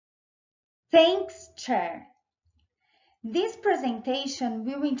Thanks, Chair. This presentation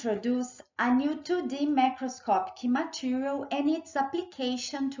will introduce a new 2D macroscopic material and its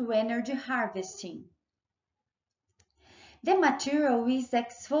application to energy harvesting. The material is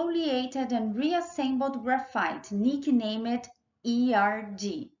exfoliated and reassembled graphite, nicknamed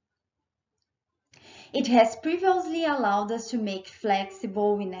ERG. It has previously allowed us to make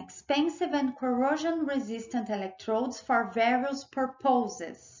flexible, inexpensive, and corrosion-resistant electrodes for various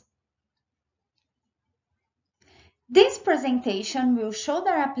purposes. This presentation will show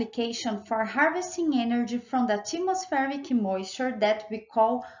their application for harvesting energy from the atmospheric moisture that we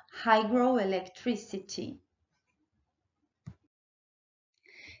call hygroelectricity.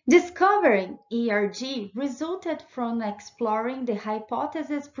 Discovering ERG resulted from exploring the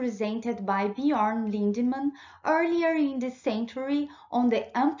hypothesis presented by Bjorn Lindemann earlier in the century on the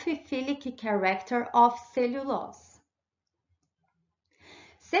amphiphilic character of cellulose.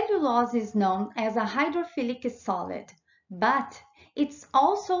 Cellulose is known as a hydrophilic solid, but it's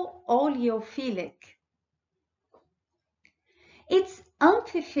also oleophilic. Its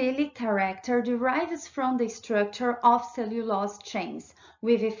amphiphilic character derives from the structure of cellulose chains,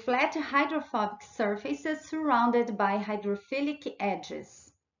 with flat hydrophobic surfaces surrounded by hydrophilic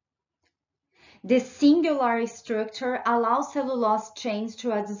edges. This singular structure allows cellulose chains to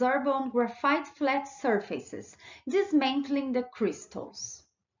adsorb on graphite flat surfaces, dismantling the crystals.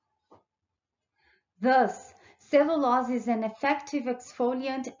 Thus, cellulose is an effective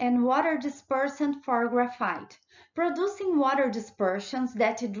exfoliant and water dispersant for graphite, producing water dispersions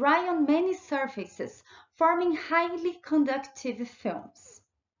that dry on many surfaces, forming highly conductive films.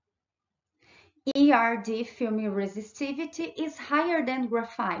 ERG film resistivity is higher than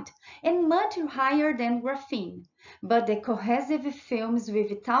graphite and much higher than graphene, but the cohesive films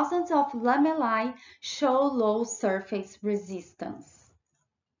with thousands of lamellae show low surface resistance.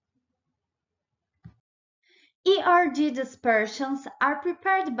 ERG dispersions are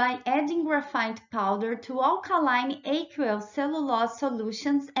prepared by adding graphite powder to alkaline aqueous cellulose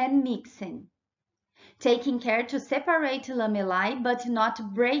solutions and mixing, taking care to separate lamellae but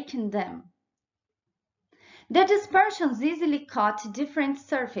not breaking them. The dispersions easily coat different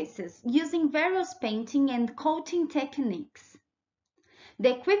surfaces using various painting and coating techniques.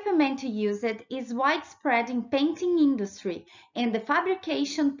 The equipment used is widespread in painting industry, and the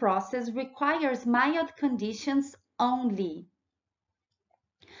fabrication process requires mild conditions only.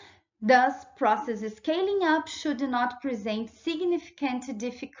 Thus, process scaling up should not present significant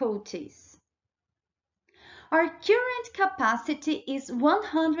difficulties. Our current capacity is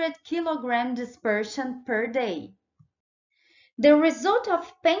 100 kg dispersion per day. The result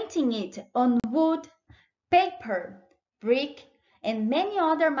of painting it on wood, paper, brick, and many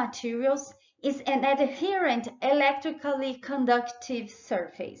other materials is an adherent electrically conductive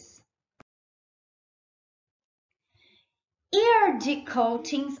surface. ERG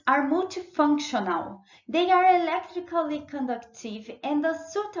coatings are multifunctional. They are electrically conductive and are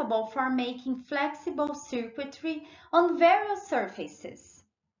suitable for making flexible circuitry on various surfaces.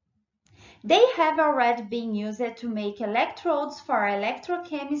 They have already been used to make electrodes for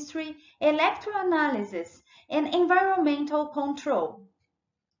electrochemistry, electroanalysis, and environmental control.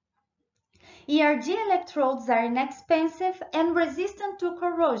 ERG electrodes are inexpensive and resistant to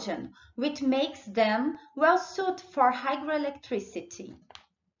corrosion, which makes them well suited for hygroelectricity.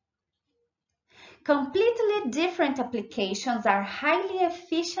 Completely different applications are highly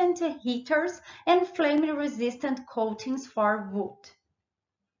efficient heaters and flame-resistant coatings for wood.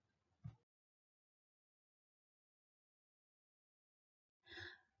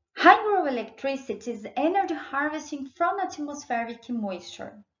 Hygroelectricity is energy harvesting from atmospheric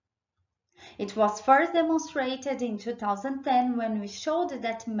moisture. It was first demonstrated in 2010 when we showed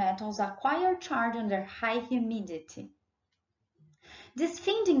that metals acquire charge under high humidity. This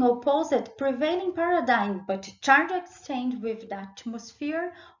finding opposed prevailing paradigm, but charge exchange with the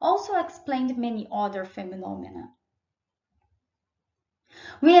atmosphere also explained many other phenomena.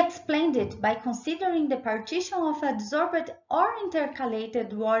 We explained it by considering the partition of adsorbed or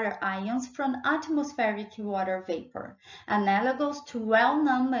intercalated water ions from atmospheric water vapor, analogous to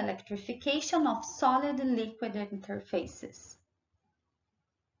well-known electrification of solid and liquid interfaces.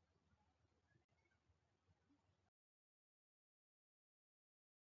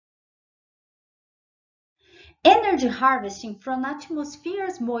 Energy harvesting from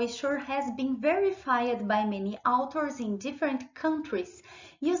atmosphere's moisture has been verified by many authors in different countries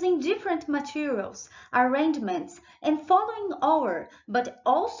using different materials, arrangements, and following our, but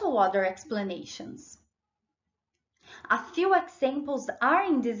also other explanations. A few examples are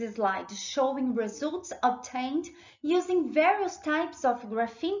in this slide showing results obtained using various types of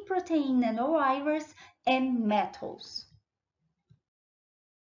graphene protein nanowires and metals.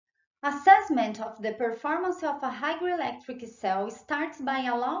 Assessment of the performance of a hygroelectric cell starts by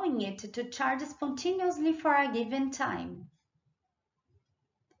allowing it to charge spontaneously for a given time.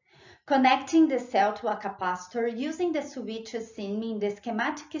 Connecting the cell to a capacitor using the switch seen in the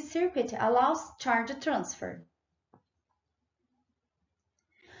schematic circuit allows charge transfer.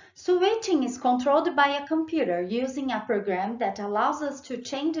 Switching is controlled by a computer using a program that allows us to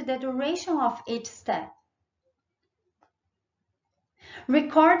change the duration of each step.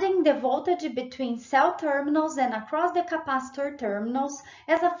 Recording the voltage between cell terminals and across the capacitor terminals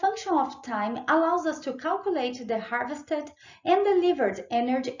as a function of time allows us to calculate the harvested and delivered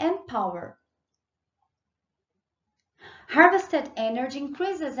energy and power. Harvested energy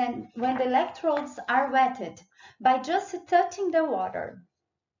increases when the electrodes are wetted by just touching the water.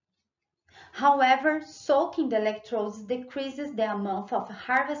 However, soaking the electrodes decreases the amount of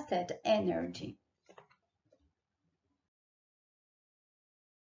harvested energy.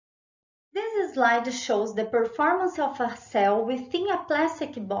 This slide shows the performance of a cell within a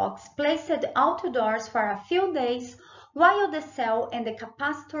plastic box placed outdoors for a few days while the cell and the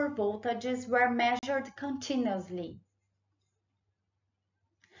capacitor voltages were measured continuously.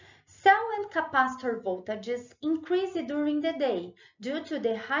 Cell and capacitor voltages increase during the day due to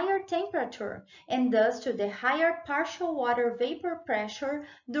the higher temperature and thus to the higher partial water vapor pressure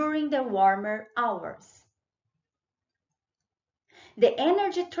during the warmer hours. The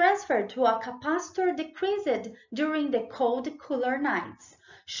energy transfer to a capacitor decreased during the cold, cooler nights,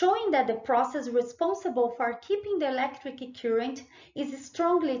 showing that the process responsible for keeping the electric current is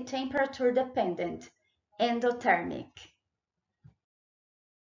strongly temperature dependent, endothermic.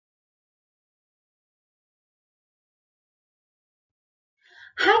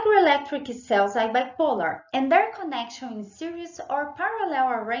 Hygroelectric cells are bipolar, and their connection in series or parallel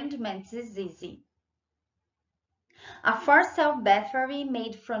arrangements is easy. A 4-cell battery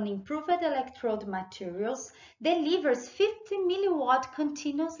made from improved electrode materials delivers 50 mW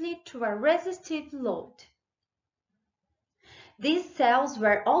continuously to a resistive load. These cells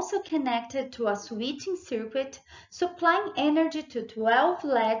were also connected to a switching circuit, supplying energy to 12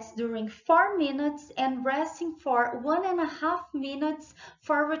 LEDs during 4 minutes and resting for 1.5 minutes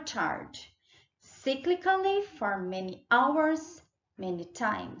for recharge, cyclically for many hours, many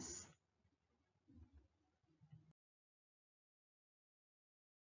times.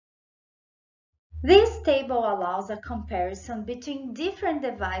 This table allows a comparison between different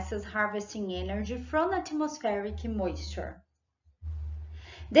devices harvesting energy from atmospheric moisture.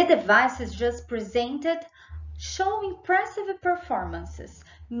 The devices just presented show impressive performances,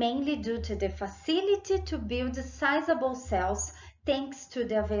 mainly due to the facility to build sizable cells thanks to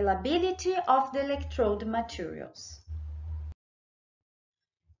the availability of the electrode materials.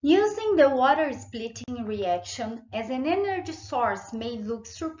 Using the water splitting reaction as an energy source may look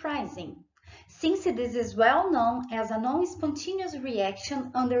surprising, since this is well known as a non-spontaneous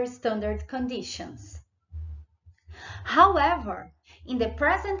reaction under standard conditions. However, in the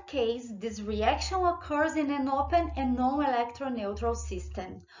present case, this reaction occurs in an open and non-electroneutral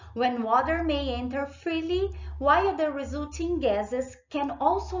system, when water may enter freely while the resulting gases can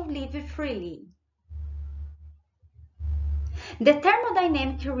also leave freely. The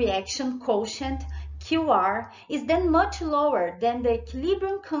thermodynamic reaction quotient QR is then much lower than the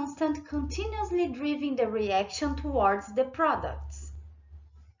equilibrium constant continuously driving the reaction towards the products.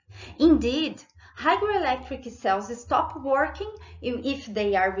 Indeed, hygroelectric cells stop working if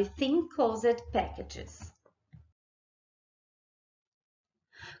they are within closed packages.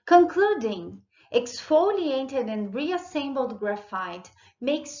 Concluding, exfoliated and reassembled graphite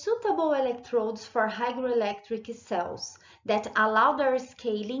makes suitable electrodes for hygroelectric cells that allow their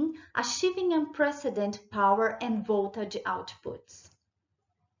scaling, achieving unprecedented power and voltage outputs.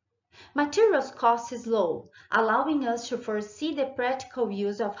 Materials cost is low, allowing us to foresee the practical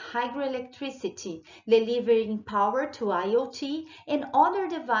use of hygroelectricity, delivering power to IoT and other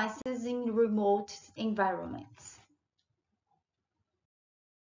devices in remote environments.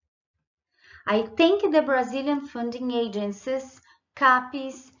 I thank the Brazilian funding agencies,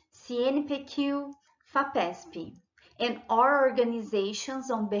 CAPES, CNPq, FAPESP, and our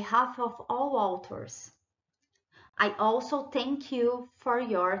organizations on behalf of all authors. I also thank you for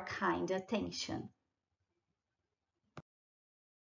your kind attention.